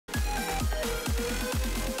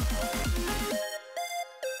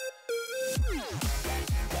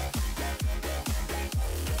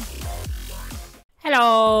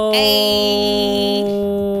Hello! Hey!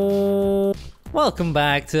 Welcome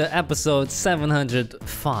back to episode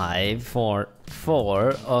 705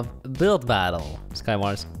 of Build Battle.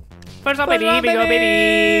 Skywars. First up, baby, we go,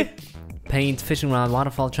 baby! Paint, fishing rod,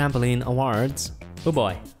 waterfall, trampoline, awards. Oh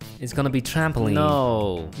boy, it's gonna be trampoline.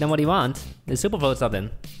 No. Then what do you want? The super vote something.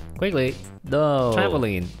 Quickly. No.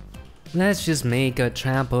 Trampoline. Let's just make a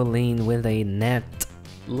trampoline with a net.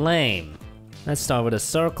 Lame. Let's start with a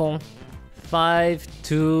circle. 5,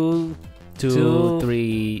 2, 2,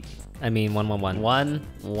 3. I mean 1, 1, 1. 1,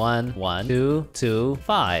 1, 1, 2, 2,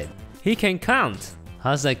 5. He can count.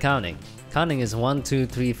 How's that counting? Counting is 1, 2,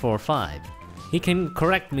 3, 4, 5. He can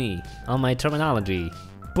correct me on my terminology.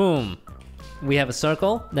 Boom. We have a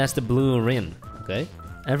circle. That's the blue rim. Okay.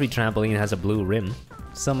 Every trampoline has a blue rim.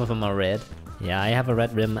 Some of them are red. Yeah, I have a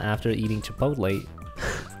red rim after eating Chipotle.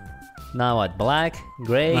 Now what? Black,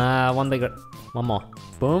 gray. One bigger. One more.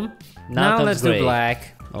 Boom. Now comes let's gray. do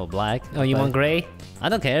black. Oh, black. Oh, you want gray? I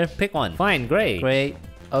don't care. Pick one. Fine, gray. Gray.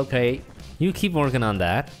 Okay. You keep working on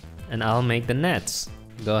that, and I'll make the nets.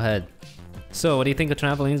 Go ahead. So, what do you think of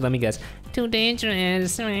trampolines? Let me guess. Too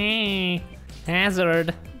dangerous.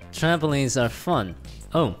 Hazard. Trampolines are fun.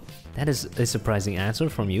 Oh, that is a surprising answer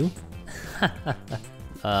from you.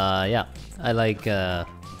 Yeah. I like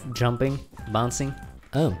jumping, bouncing.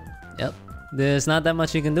 Oh, Yep. There's not that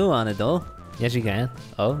much you can do on it though. yes you can.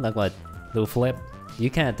 Oh, like what? Little flip. You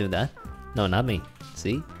can't do that. No, not me.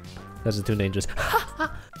 See? That's too dangerous.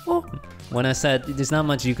 Oh. When I said there's not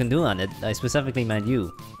much you can do on it, I specifically meant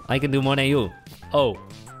you. I can do more than you. Oh.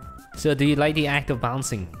 So do you like the act of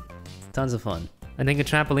bouncing? Tons of fun. I think a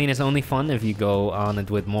trampoline is only fun if you go on it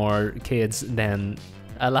with more kids than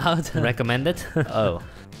Allowed? recommended. Oh.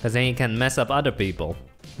 Because then you can mess up other people.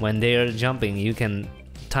 When they're jumping, you can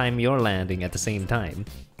time your landing at the same time.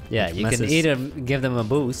 Yeah, Which you can messes- either give them a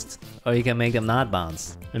boost or you can make them not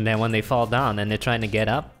bounce. And then when they fall down and they're trying to get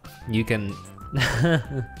up, you can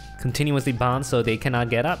continuously bounce so they cannot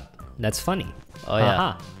get up. That's funny. Oh yeah.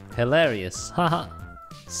 Haha. Hilarious. Haha.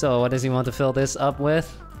 So what does he want to fill this up with?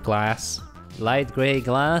 Glass. Light gray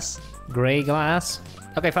glass? Gray glass.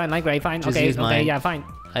 Okay, fine, light gray, fine. Just Okay, use okay, mine. yeah, fine.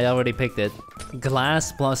 I already picked it.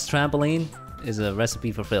 Glass plus trampoline is a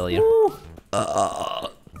recipe for failure. Woo.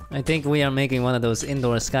 I think we are making one of those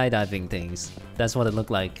indoor skydiving things. That's what it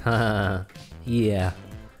looked like. Yeah.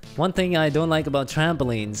 One thing I don't like about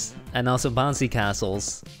trampolines and also bouncy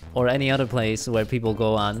castles or any other place where people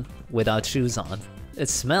go on without shoes on, it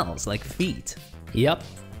smells like feet. Yep.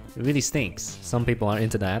 It really stinks. Some people are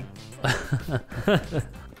into that.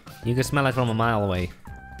 You can smell it from a mile away.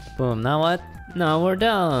 Boom, now what? Now we're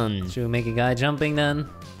done. Should we make a guy jumping then?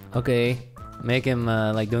 Okay. Make him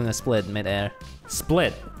like doing a split mid-air.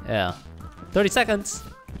 Split. Yeah. 30 seconds!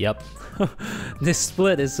 Yep. This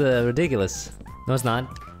split is ridiculous. No, it's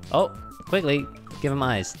not. Oh, quickly, give him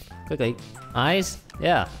eyes. Quickly. Eyes.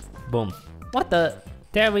 Yeah. Boom. What the?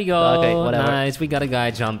 There we go. Okay, whatever. Nice. We got a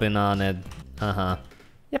guy jumping on it. Uh-huh.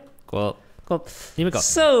 Yep. Cool. Cool. Here we go.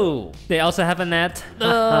 So, They also have a net.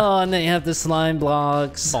 oh, and then you have the slime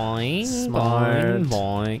blocks. Boing. Smart. Boing.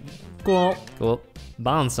 Boing. Cool. Cool.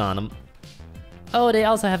 Bounce on them. Oh, they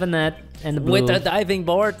also have a net and the blue. With a diving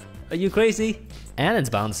board? Are you crazy? And it's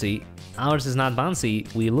bouncy. Ours is not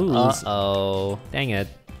bouncy. We lose. Uh-oh. Dang it.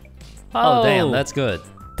 Oh, damn, that's good.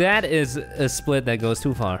 That is a split that goes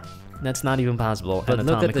too far. That's not even possible. But look at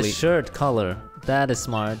the anatomically. shirt color. That is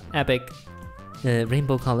smart. Epic.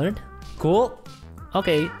 Rainbow colored. Cool.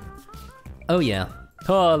 Okay. Oh yeah.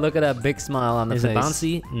 Oh, look at that big smile on the Is face. it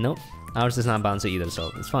bouncy? Nope. Ours is not bouncy either,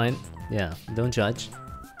 so it's fine. Yeah, don't judge.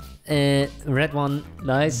 Red one.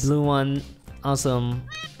 Nice. Blue one. Awesome.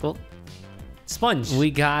 Cool. Sponge.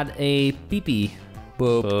 We got a pee-pee.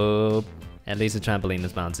 Boop. Boop. At least the trampoline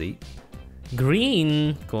is bouncy.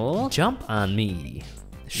 Green. Cool. Jump on me.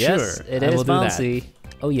 Yes, Sure, it I is will do that. bouncy.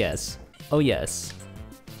 Oh yes. Oh yes.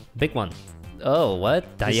 Big one. Oh, what?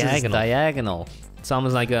 This is Diagonal. diagonal. It's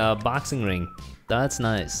almost like a boxing ring. That's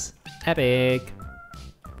nice. Epic.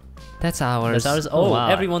 That's ours. That's ours. Oh, wow.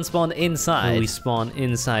 everyone spawned inside. We spawn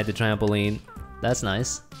inside the trampoline, That's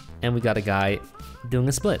nice. and we got a guy doing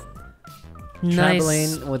a split.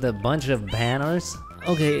 Trampoline with a bunch of banners.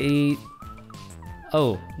 Okay.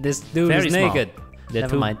 Oh, This dude very is small. naked. They're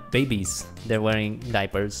Never two mind. babies. They're wearing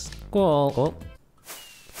diapers. Cool. Cool.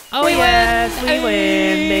 Oh We yes, win! we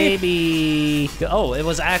win, baby. Oh, it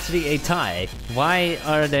was actually a tie. Why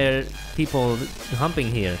are there people humping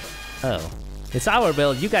here? Oh, It's our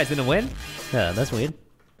build. You guys didn't win. yeah, that's weird.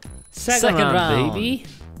 Second round, baby.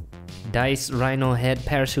 Dice, Rhino Head,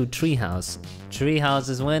 Parachute, Treehouse. Treehouse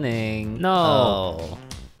is winning. No. Oh.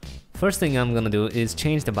 First thing I'm gonna do is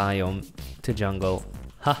change the biome to jungle.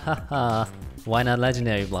 Ha ha ha. Why not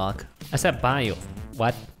legendary block? I said bio.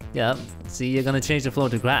 What? Yeah, see, you're gonna change the floor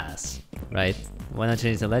to grass. Right. Why not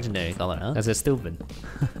change the legendary color, huh? That's stupid.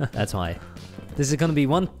 That's why. This is gonna be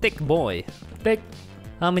one thick boy. Thick.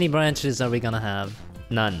 How many branches are we gonna have?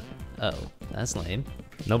 None. Oh, that's lame.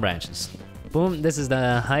 No branches. Boom, this is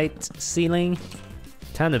the height ceiling.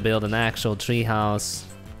 Time to build an actual treehouse.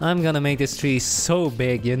 I'm gonna make this tree so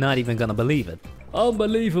big, you're not even gonna believe it.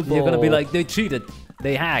 Unbelievable. You're gonna be like, they cheated.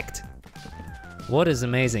 They hacked. Wood is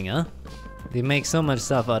amazing, huh? They make so much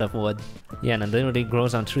stuff out of wood. Yeah, and it literally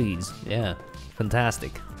grows on trees. Yeah.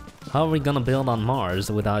 Fantastic. How are we gonna build on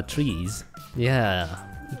Mars without trees? Yeah.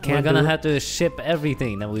 We're gonna have to ship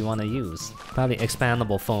everything that we wanna use. Probably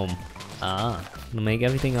expandable foam. Ah. We'll make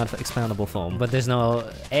everything out of expandable foam. But there's no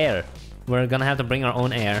air. We're gonna have to bring our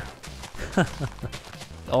own air.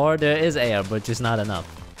 Or there is air, but just not enough.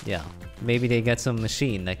 Yeah. Maybe they get some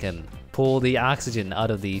machine that can pull the oxygen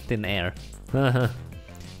out of the thin air.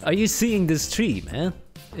 Are you seeing this tree, man?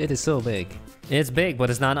 It is so big. It's big, but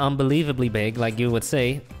it's not unbelievably big, like you would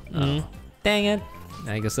say. Oh. Dang it.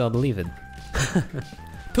 I guess I'll believe it.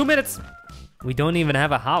 2 minutes! We don't even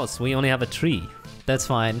have a house, we only have a tree. That's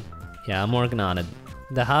fine. Yeah, I'm working on it.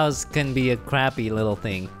 The house can be a crappy little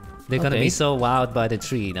thing. They're gonna be so wowed by the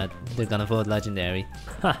tree that they're gonna vote legendary.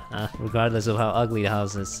 Regardless of how ugly the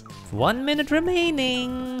house is. 1 minute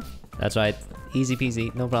remaining! That's right. Easy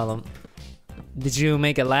peasy, no problem. Did you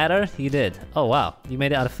make a ladder? You did. Oh wow, you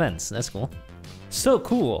made it out of fence. That's cool. So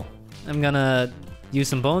cool. I'm gonna use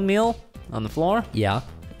some bone meal on the floor. Yeah.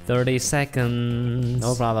 30 seconds.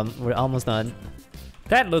 No problem, we're almost done.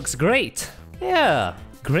 That looks great. Yeah.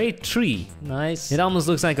 Great tree. Nice. It almost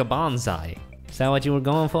looks like a bonsai. Is that what you were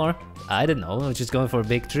going for? I don't know, I was just going for a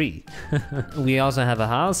big tree. We also have a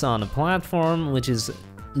house on a platform, which is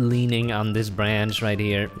leaning on this branch right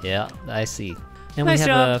here. Yeah, I see. And Nice we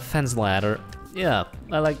have job. a fence ladder. Yeah,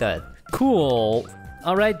 I like that. Cool.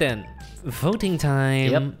 All right then. Voting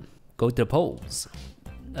time. Yep. Go to the polls.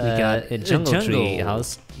 We got a jungle tree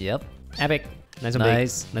house. Yep. Epic. Nice and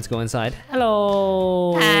Nice. big. Let's go inside.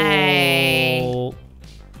 Hello. Hi.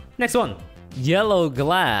 Next one. Yellow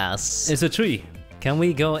glass. It's a tree. Can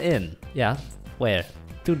we go in? Yeah. Where?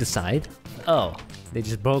 To the side. Oh, they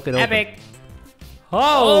just broke it open. Epic.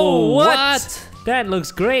 Oh, what? That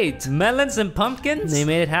looks great. Melons and pumpkins? They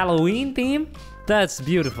made it Halloween theme. That's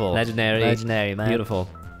beautiful. Legendary. Legendary, man. Beautiful.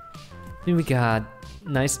 Then we got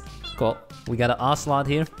nice. Cool. We got an ocelot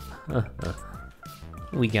here.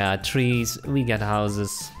 We got trees. We got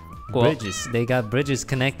houses. Cool. Bridges. They got bridges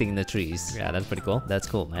connecting the trees. Yeah, that's pretty cool. That's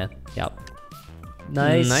cool, man. Yep.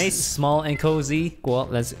 Nice. Nice. Small and cozy. Cool.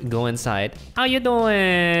 Let's go inside. How you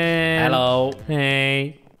doing? Hello.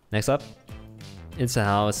 Hey. Next up, it's a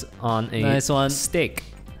house on a Nice one. stick.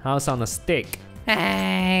 House on a stick.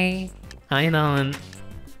 Hey. How you doing?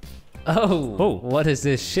 Oh. Oh. What is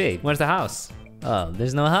this shape? Where's the house? Oh,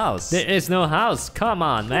 there's no house. There is no house. Come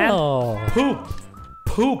on, man. Oh. Poop.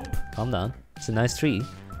 Poop. Calm down. It's a nice tree.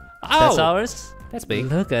 Oh. That's ours? That's big.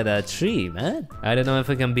 Look at that tree, man. I don't know if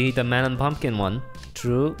we can beat the melon pumpkin one.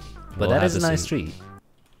 True. But We'll that have is a to nice see. tree.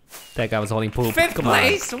 That guy was holding poop. Fifth Come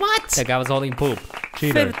place? on. What? That guy was holding poop.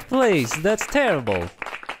 Cheater. Fifth place. That's terrible.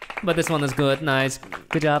 But this one is good. Nice.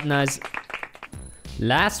 Good job. Nice.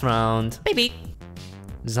 Last round. Baby.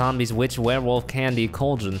 Zombies, witch, werewolf, candy,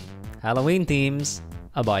 cauldron. Halloween themes.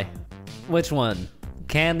 Oh boy. Which one?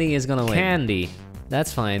 Candy is gonna win. Candy.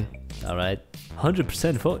 That's fine. Alright.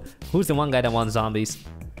 100% vote. Who's the one guy that wants zombies?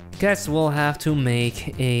 Guess we'll have to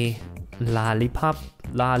make a lollipop.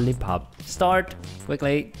 Lollipop. Start.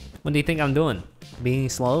 Quickly. What do you think I'm doing? Being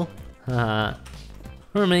slow.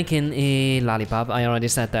 We're making a lollipop. I already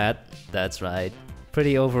said that. That's right.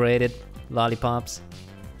 Pretty overrated. Lollipops.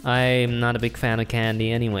 I'm not a big fan of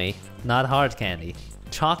candy anyway. Not hard candy.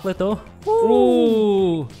 Chocolate though?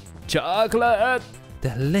 Ooh! Chocolate!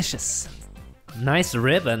 Delicious. Nice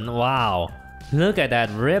ribbon. Wow. Look at that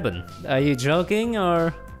ribbon. Are you joking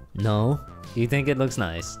or No. you think it looks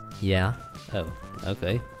nice? Yeah. Oh,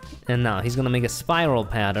 okay. And now he's gonna make a spiral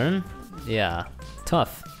pattern. Yeah.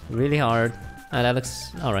 Tough. Really hard. That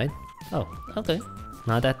looks alright. Oh, okay.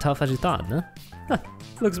 Not that tough as you thought, huh?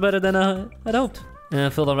 Looks better than I'd hoped.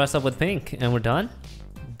 Fill the rest up with pink, and we're done?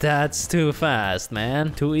 That's too fast,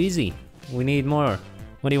 man. Too easy. We need more.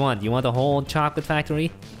 What do you want? You want the whole chocolate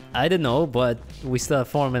factory? I don't know, but we still have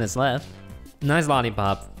 4 minutes left. Nice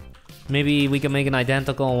lollipop. Maybe we can make an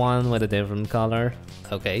identical one with a different color.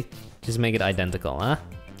 Okay. Just make it identical, huh?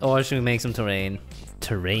 Or should we make some terrain?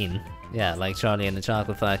 Terrain. Yeah, like Charlie and the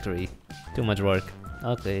Chocolate Factory. Too much work.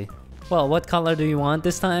 Okay. Well, what color do you want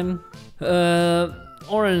this time?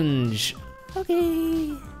 Orange.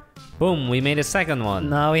 Okay. Boom, we made a second one.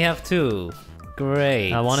 Now we have 2.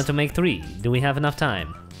 Great. I wanted to make 3. Do we have enough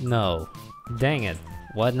time? No. Dang it.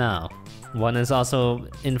 What now? One is also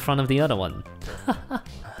in front of the other one.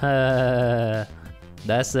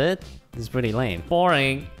 That's it? It's pretty lame.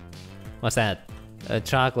 Boring. What's that? A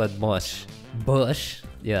chocolate bush. Bush?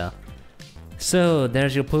 Yeah. So,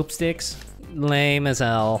 there's your poop sticks. Lame as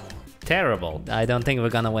hell. Terrible. I don't think we're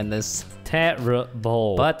gonna win this.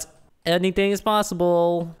 Terrible. But anything is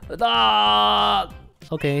possible. Ah!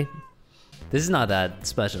 Okay. This is not that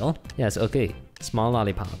special. Yes, okay. Small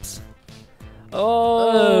lollipops.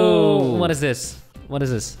 Oh! What is this? What is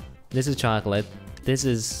this? This is chocolate. This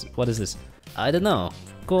is... What is this? I don't know.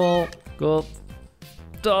 Cool. Cool.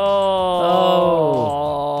 Oh!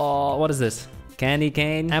 What is this? Candy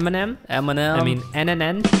cane. M&M? M&M. I mean,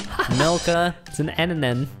 NNN? Milka. It's an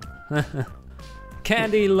NNN.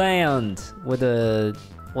 Candyland with a...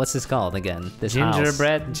 What's this called again? This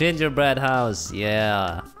Gingerbread? House. Gingerbread house.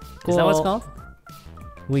 Yeah. Cool. Is that what it's called?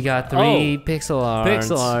 We got 3 pixel arts.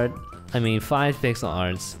 Pixel art. I mean, 5 pixel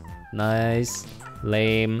arts. Nice.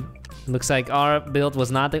 Lame. Looks like our build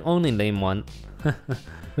was not the only lame one.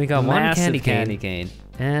 We got one Massive candy cane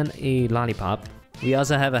and a lollipop. We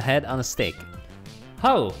also have a head on a stick.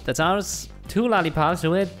 Oh, That's ours. 2 lollipops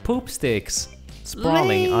with poop sticks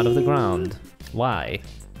sprawling out of the ground. Why?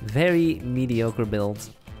 Very mediocre build.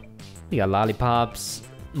 We got lollipops,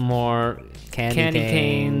 more Candy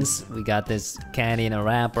canes. We got this candy in a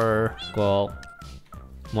wrapper. Cool.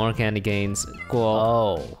 More candy canes. Cool.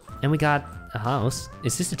 Oh. And we got a house.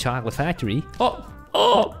 Is this the chocolate factory? Oh.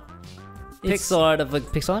 Oh! Pixel art of a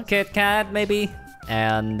Pixel art? Kit Kat, maybe?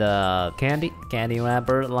 And Candy? candy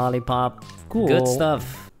wrapper, lollipop. Cool. Good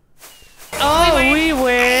stuff. Oh, we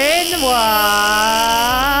win!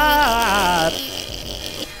 What?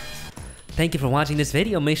 Thank you for watching this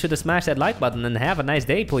video. Make sure to smash that like button and have a nice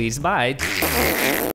day, please. Bye.